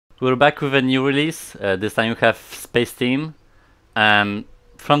We're back with a new release. This time we have Spaceteam.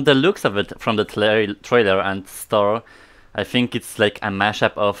 From the looks of it, from the trailer and store, I think it's like a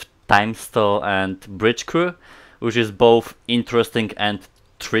mashup of Time Store and Bridge Crew, which is both interesting and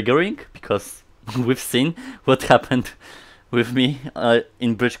triggering because we've seen what happened with me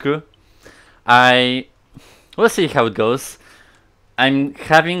in Bridge Crew. We'll see how it goes. I'm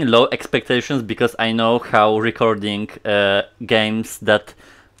having low expectations because I know how recording games that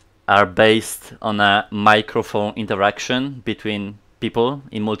are based on a microphone interaction between people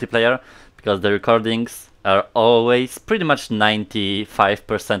in multiplayer, because the recordings are always pretty much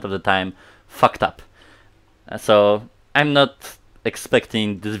 95% of the time fucked up. So I'm not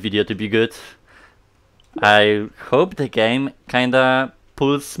expecting this video to be good. I hope the game kinda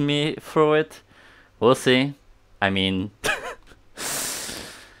pulls me through it. We'll see. I mean,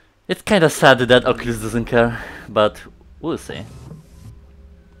 it's kinda sad that Oculus doesn't care, but we'll see.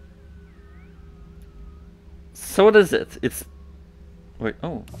 So what is it? It's... wait,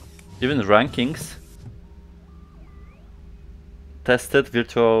 oh. Even rankings. Tested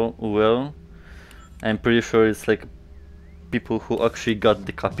virtual will. I'm pretty sure it's like people who actually got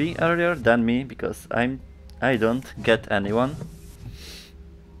the copy earlier than me, because I don't get anyone.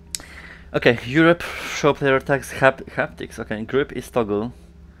 Okay, Europe, show player tags, haptics. Okay, grip is toggle.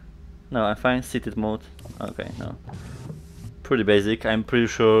 No, I'm fine. Seated mode. Okay, no. Pretty basic. I'm pretty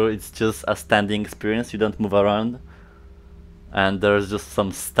sure it's just a standing experience. You don't move around. And there's just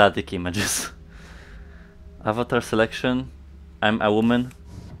some static images. Avatar selection. I'm a woman.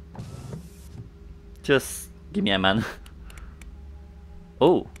 Just give me a man.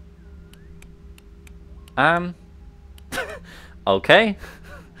 Oh. Okay.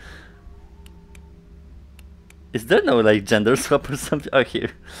 Is there no like gender swap or something? Oh,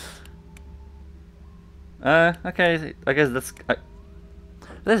 here. Okay, I guess that's...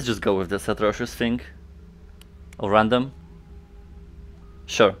 let's just go with this atrocious thing. Or random.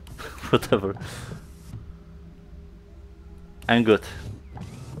 Sure, whatever. I'm good.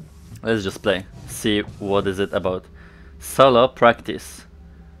 Let's just play. See what is it about. Solo practice.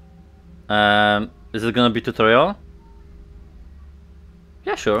 Is it gonna be tutorial?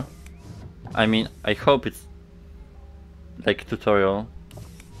 Yeah, sure. I mean, I hope it's like tutorial.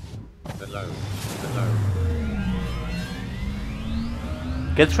 Hello.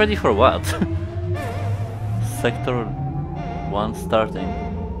 Get ready for what? Sector 1 starting.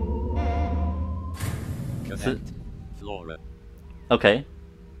 Connect. Flora. Okay.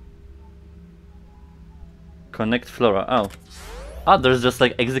 Connect Flora. Oh. Ah, there's just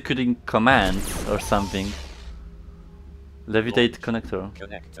like executing commands or something. Levitate connector.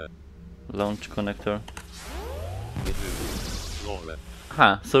 Connector. Launch connector. Flora.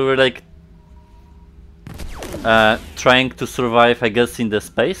 Huh, so we're like trying to survive, I guess, in the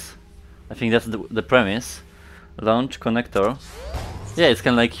space. I think that's the premise. Launch connector. Yeah, it's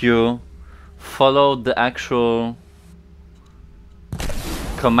kind of like you follow the actual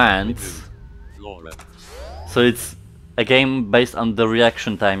commands. Flora. So it's a game based on the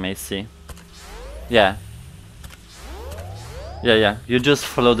reaction time, I see. Yeah. Yeah. You just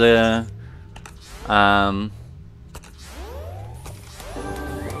follow the...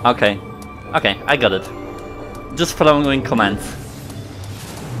 Okay, I got it. Just following commands.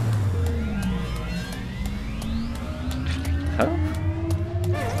 Hello?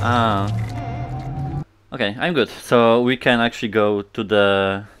 Ah. Okay, I'm good. So we can actually go to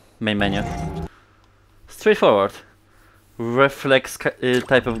the main menu. Straightforward. Reflex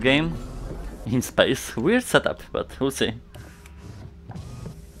type of game in space. Weird setup, but we'll see.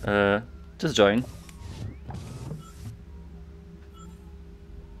 Just join.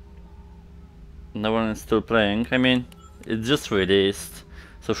 No one is still playing. I mean, it just released.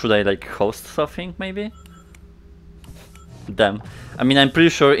 So should I like host something maybe? Damn. I mean, I'm pretty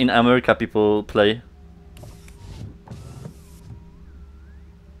sure in America people play.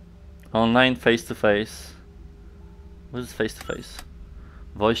 Online face to face. What is face to face?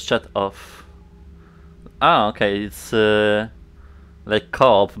 Voice chat off. Ah, okay. It's like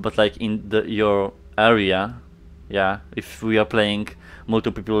co-op, but like in your area. Yeah, if we are playing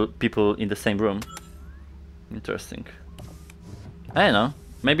multiple people in the same room. Interesting. I don't know.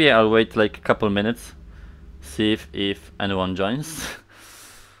 Maybe I'll wait like a couple minutes, see if anyone joins.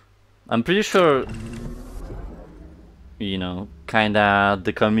 I'm pretty sure, you know, kinda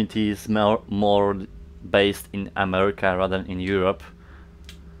the community is more based in America rather than in Europe.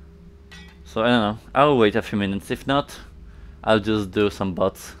 So I don't know. I'll wait a few minutes. If not, I'll just do some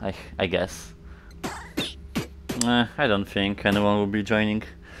bots, I guess. I don't think anyone will be joining.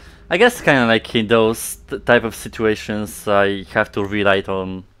 I guess kind of like in those type of situations I have to rely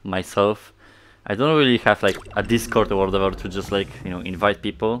on myself. I don't really have like a Discord or whatever to just like, you know, invite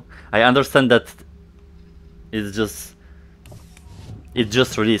people. I understand that it just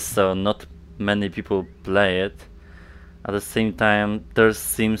released, so not many people play it. At the same time, there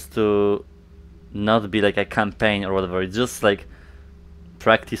seems to not be like a campaign or whatever. It's just like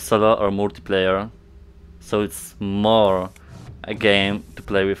practice solo or multiplayer. So it's more a game to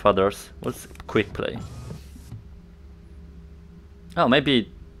play with others. What's quick play? Oh,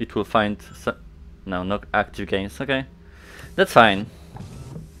 maybe it will find some... No, not active games. Okay, that's fine.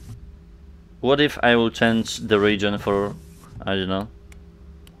 What if I will change the region for, I don't know,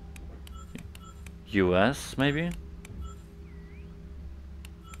 US maybe?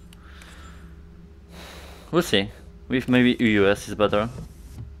 We'll see. If maybe US is better.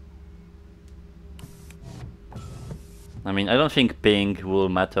 I mean, I don't think ping will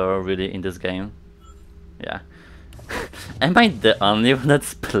matter really in this game. Yeah. Am I the only one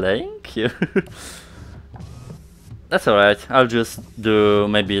that's playing here? That's alright. I'll just do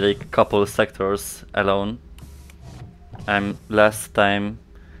maybe like a couple sectors alone. Last time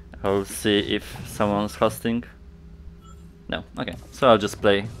I'll see if someone's hosting. No, okay. So I'll just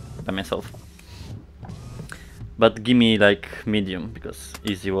play by myself. But give me like medium because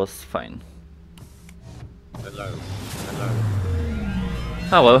easy was fine. Hello. Hello.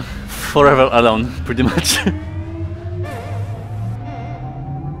 Oh well, forever alone, pretty much.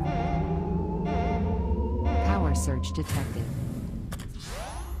 Power surge detected.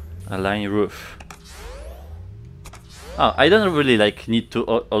 Align roof. Oh, I don't really like need to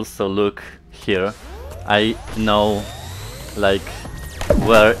also look here. I know like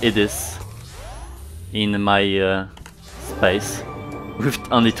where it is in my space with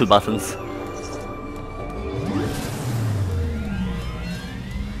only 2 buttons.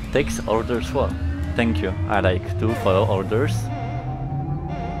 Takes orders well. Thank you. I like to follow orders.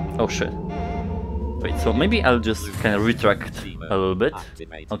 Oh shit. Wait, so maybe I'll just kind of retract a little bit.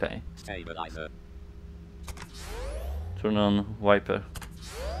 Okay. Turn on wiper.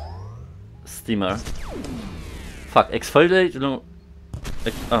 Steamer. Fuck, exfoliate? No.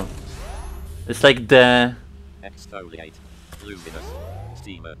 Oh. It's like the... Exfoliate. Luminous.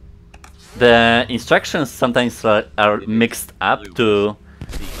 Steamer. The instructions sometimes are mixed up to...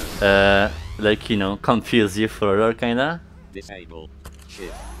 like, you know, confuse you further, kinda. Disable.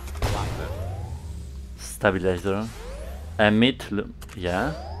 Shift. Wiper. Stabilizer. Emit...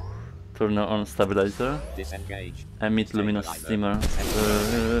 yeah. Turn on stabilizer. Disengage. Emit luminous steamer.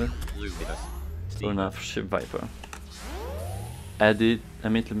 Luminous. Turn off ship viper. Edit...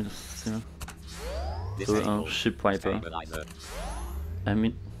 emit luminous steamer. Turn on ship wiper. Stabilizer.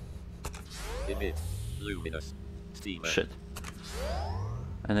 Emit... Emit. Luminous. Steamer. shit.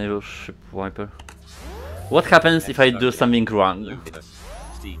 Enable ship wiper. What happens if I do something wrong? Luminous.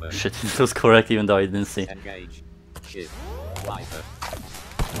 Steamer. Shit, it was correct even though I didn't see. Engage. Shift. Wiper.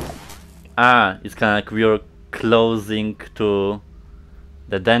 Ah, it's kinda like we're closing to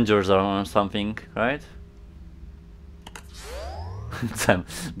the danger zone or something, right? Damn,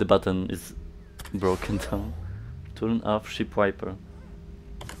 the button is broken down. Turn off ship wiper.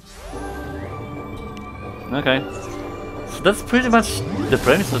 Okay. So that's pretty much the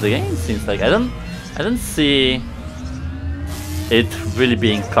premise of the game, seems like. I don't see it really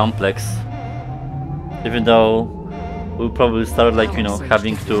being complex. Even though we'll probably start like, you know,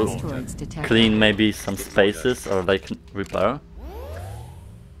 having to clean maybe some spaces or like repair.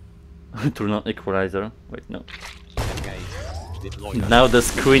 Turn on equalizer. Wait, no. Now the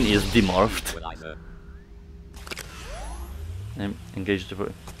screen is demorphed. Engage the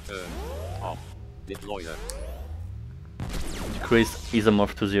Turn off. Deployer. Decrease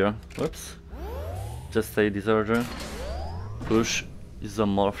isomorph to 0. Whoops. Just say disorder. Push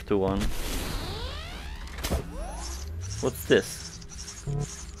isomorph to 1. What's this?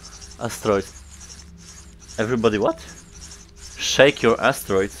 Asteroids. Everybody what? Shake your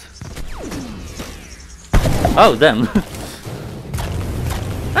asteroids. Oh damn.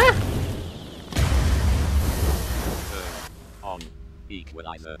 Ah! On.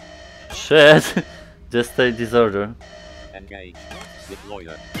 Equalizer. Shit. Just say disorder. Engage.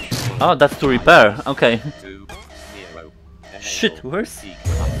 Deployer. Oh, that's to repair. Okay. 2. 0. Shit, where's...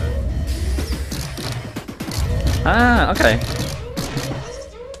 Equalizer. Ah, okay.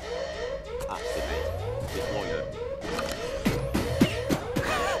 Activate. Deployer.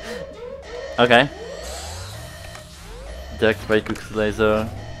 Okay. Deactivate quick laser.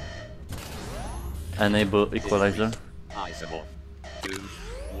 Enable equalizer. Isomorph. 2.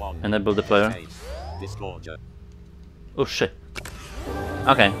 1. Enable deployer. Escape. Disgorger. Oh shit.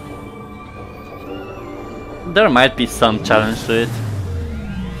 Okay. There might be some challenge to it.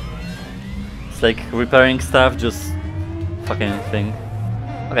 It's like repairing stuff, just fucking thing.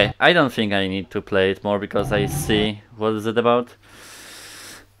 Okay, I don't think I need to play it more because I see what is it about.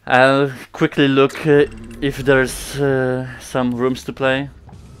 I'll quickly look if there's some rooms to play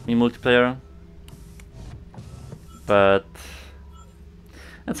in multiplayer. But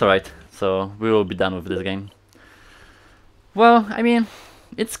that's alright, so we will be done with this game. Well, I mean,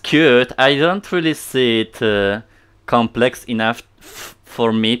 it's cute. I don't really see it complex enough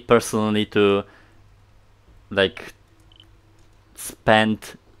for me personally to like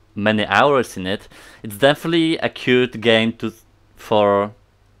spend many hours in it. It's definitely a cute game for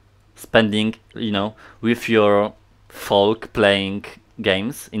spending, you know, with your folk playing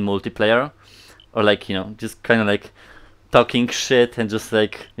games in multiplayer, or like, you know, just kind of like talking shit and just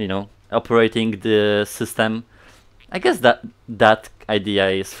like, you know, operating the system. I guess that idea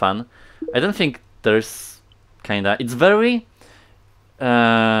is fun. I don't think there's kinda, it's very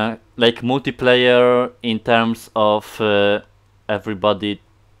like multiplayer in terms of everybody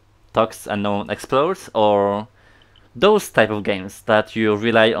talks and no one explores, or those type of games that you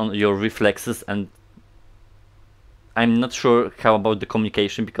rely on your reflexes, and I'm not sure how about the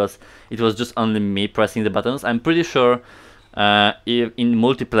communication because it was just only me pressing the buttons. I'm pretty sure if in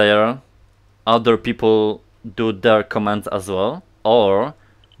multiplayer other people do their commands as well, or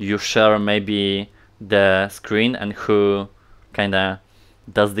you share maybe the screen and who kinda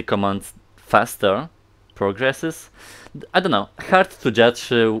does the commands faster progresses. I don't know, hard to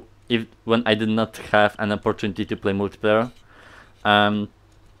judge if when I did not have an opportunity to play multiplayer.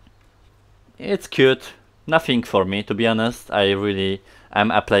 It's cute, nothing for me to be honest. I really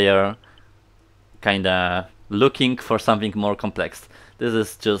am a player kinda looking for something more complex. This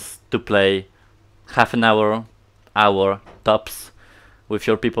is just to play half an hour tops with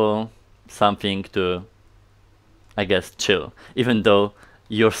your people, something to, I guess, chill, even though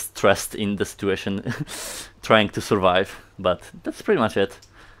you're stressed in the situation trying to survive. But that's pretty much it.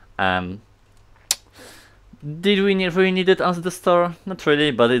 Did we really need it on the store? Not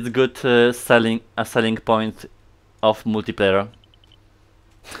really, but it's good selling point of multiplayer.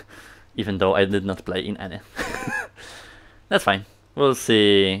 Even though I did not play in any. That's fine. We'll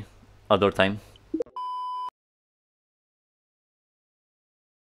see other time.